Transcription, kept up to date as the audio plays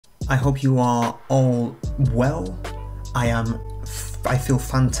I hope you are all well. I feel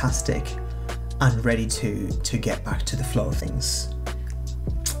fantastic and ready to get back to the flow of things.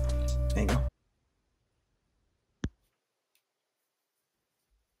 There you go.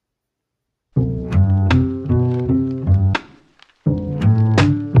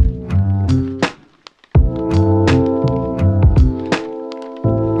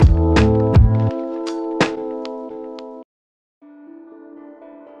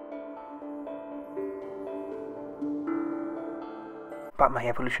 But my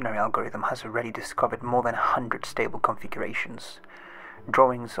evolutionary algorithm has already discovered more than 100 stable configurations.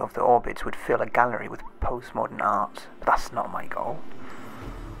 Drawings of the orbits would fill a gallery with postmodern art, but that's not my goal.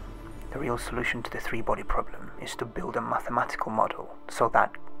 The real solution to the three-body problem is to build a mathematical model so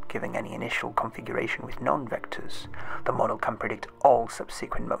that, given any initial configuration with known vectors, the model can predict all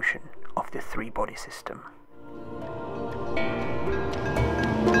subsequent motion of the three-body system.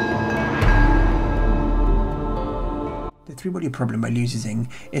 The Three-Body Problem by Liu Cixin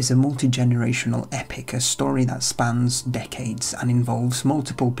is a multi-generational epic, a story that spans decades and involves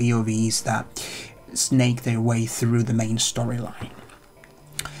multiple POVs that snake their way through the main storyline.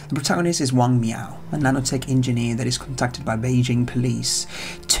 The protagonist is Wang Miao, a nanotech engineer that is contacted by Beijing police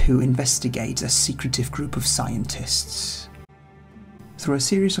to investigate a secretive group of scientists. Through a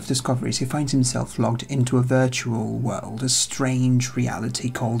series of discoveries, he finds himself logged into a virtual world, a strange reality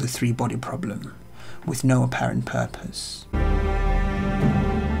called the Three-Body Problem, with no apparent purpose.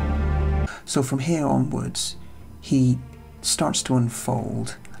 So from here onwards, he starts to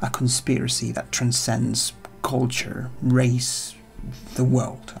unfold a conspiracy that transcends culture, race, the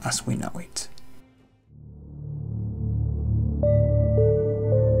world as we know it.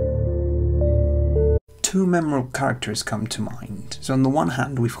 Two memorable characters come to mind. So on the one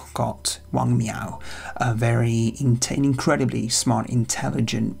hand, we've got Wang Miao, a very incredibly smart,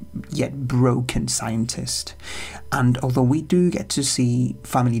 intelligent, yet broken scientist. And although we do get to see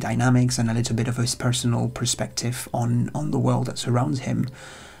family dynamics and a little bit of his personal perspective on the world that surrounds him,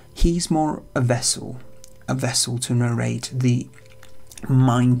 he's more a vessel to narrate the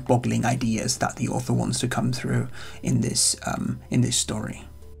mind-boggling ideas that the author wants to come through in this story.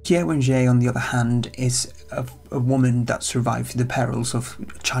 Jie Wenjie, on the other hand, is a woman that survived the perils of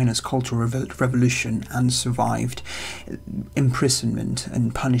China's Cultural Revolution and survived imprisonment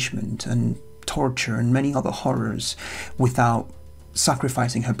and punishment and torture and many other horrors without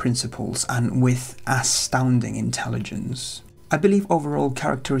sacrificing her principles and with astounding intelligence. I believe overall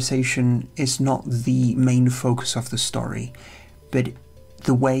characterization is not the main focus of the story, but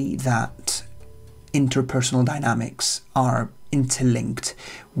the way that interpersonal dynamics are interlinked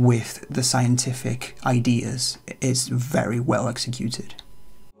with the scientific ideas is very well executed.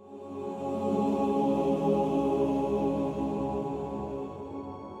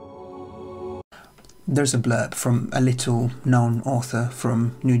 There's a blurb from a little known author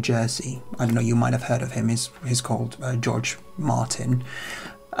from New Jersey. I don't know, you might have heard of him. He's called George Martin.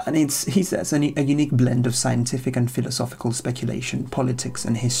 And he says a unique blend of scientific and philosophical speculation, politics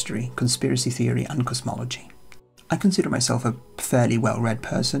and history, conspiracy theory and cosmology. I consider myself a fairly well-read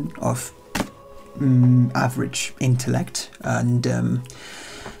person of average intellect, and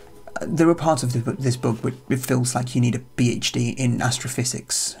there are parts of this book where it feels like you need a PhD in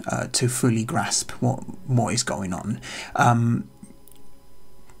astrophysics to fully grasp what is going on.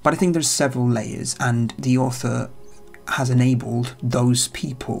 But I think there's several layers, and the author has enabled those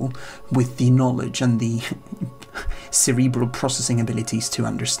people with the knowledge and the cerebral processing abilities to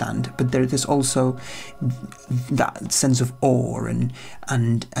understand. But there's also that sense of awe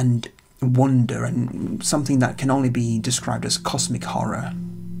and wonder, and something that can only be described as cosmic horror.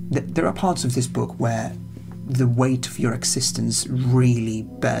 There are parts of this book where the weight of your existence really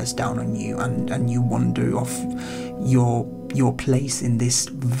bears down on you, and you wonder of your place in this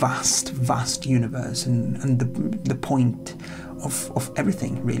vast universe and the point of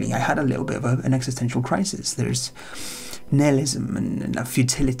everything, really. I had a little bit of an existential crisis. There's nihilism and a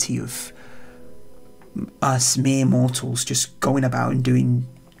futility of us mere mortals just going about and doing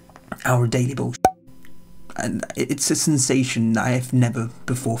our daily bullshit. And it's a sensation that I have never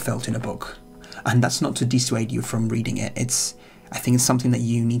before felt in a book. And that's not to dissuade you from reading it. I think it's something that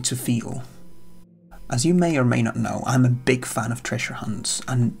you need to feel. As you may or may not know, I'm a big fan of treasure hunts,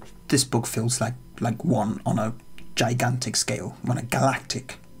 and this book feels like one on a gigantic scale, on a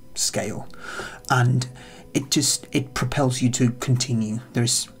galactic scale. And it propels you to continue.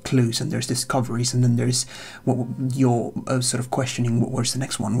 There's clues and there's discoveries, and then there's what you're sort of questioning, where's the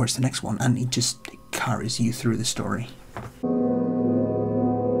next one, and it just carries you through the story.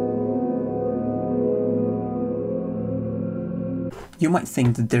 You might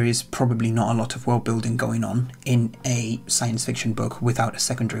think that there is probably not a lot of world building going on in a science fiction book without a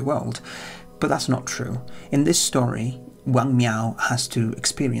secondary world, but that's not true. In this story, Wang Miao has to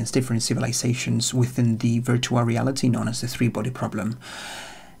experience different civilizations within the virtual reality known as the three-body problem.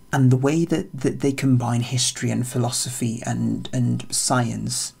 And the way that they combine history and philosophy and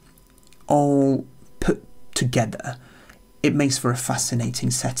science all put together, it makes for a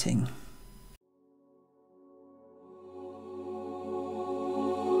fascinating setting.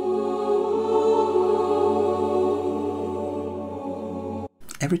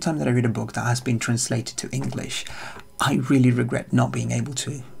 Every time that I read a book that has been translated to English, I really regret not being able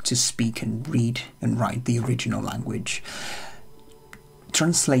to speak and read and write the original language.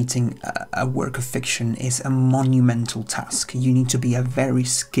 Translating a work of fiction is a monumental task. You need to be a very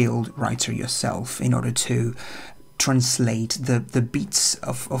skilled writer yourself in order to translate the beats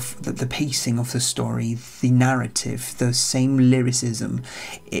of the pacing of the story, the narrative, the same lyricism.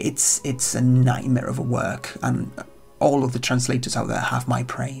 It's a nightmare of a work, and all of the translators out there have my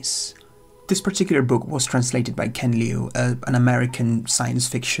praise. This particular book was translated by Cixin Liu, an American science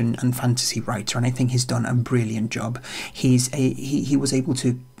fiction and fantasy writer, and I think he's done a brilliant job. He was able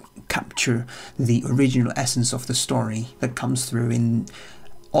to capture the original essence of the story that comes through in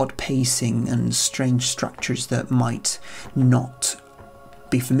odd pacing and strange structures that might not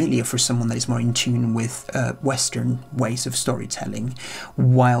be familiar for someone that is more in tune with Western ways of storytelling,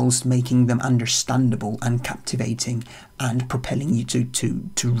 whilst making them understandable and captivating and propelling you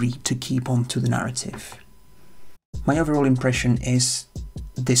to read, to keep on to the narrative. My overall impression is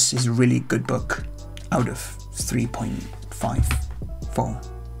this is a really good book out of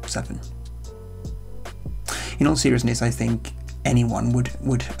 3.547. In all seriousness, I think anyone would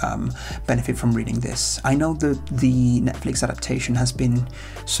benefit from reading this. I know that the Netflix adaptation has been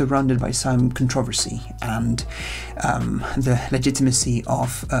surrounded by some controversy, and the legitimacy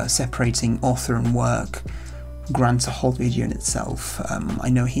of separating author and work grants a whole video in itself.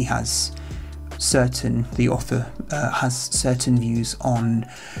 I know the author has certain views on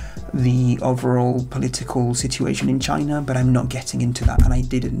the overall political situation in China, but I'm not getting into that, and I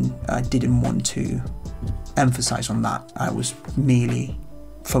didn't want to emphasize on that. I was merely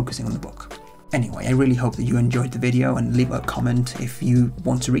focusing on the book. Anyway, I really hope that you enjoyed the video, and leave a comment if you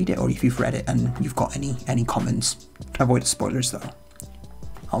want to read it or if you've read it and you've got any comments. Avoid the spoilers though.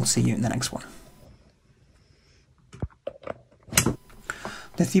 I'll see you in the next one.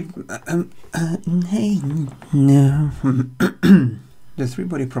 The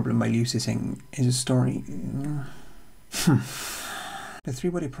Three-Body Problem by Liu Cixin is a story. The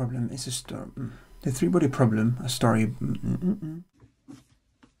Three-Body Problem is a story. The Three-Body Problem, a story.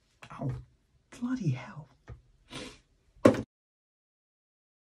 Ow, bloody hell.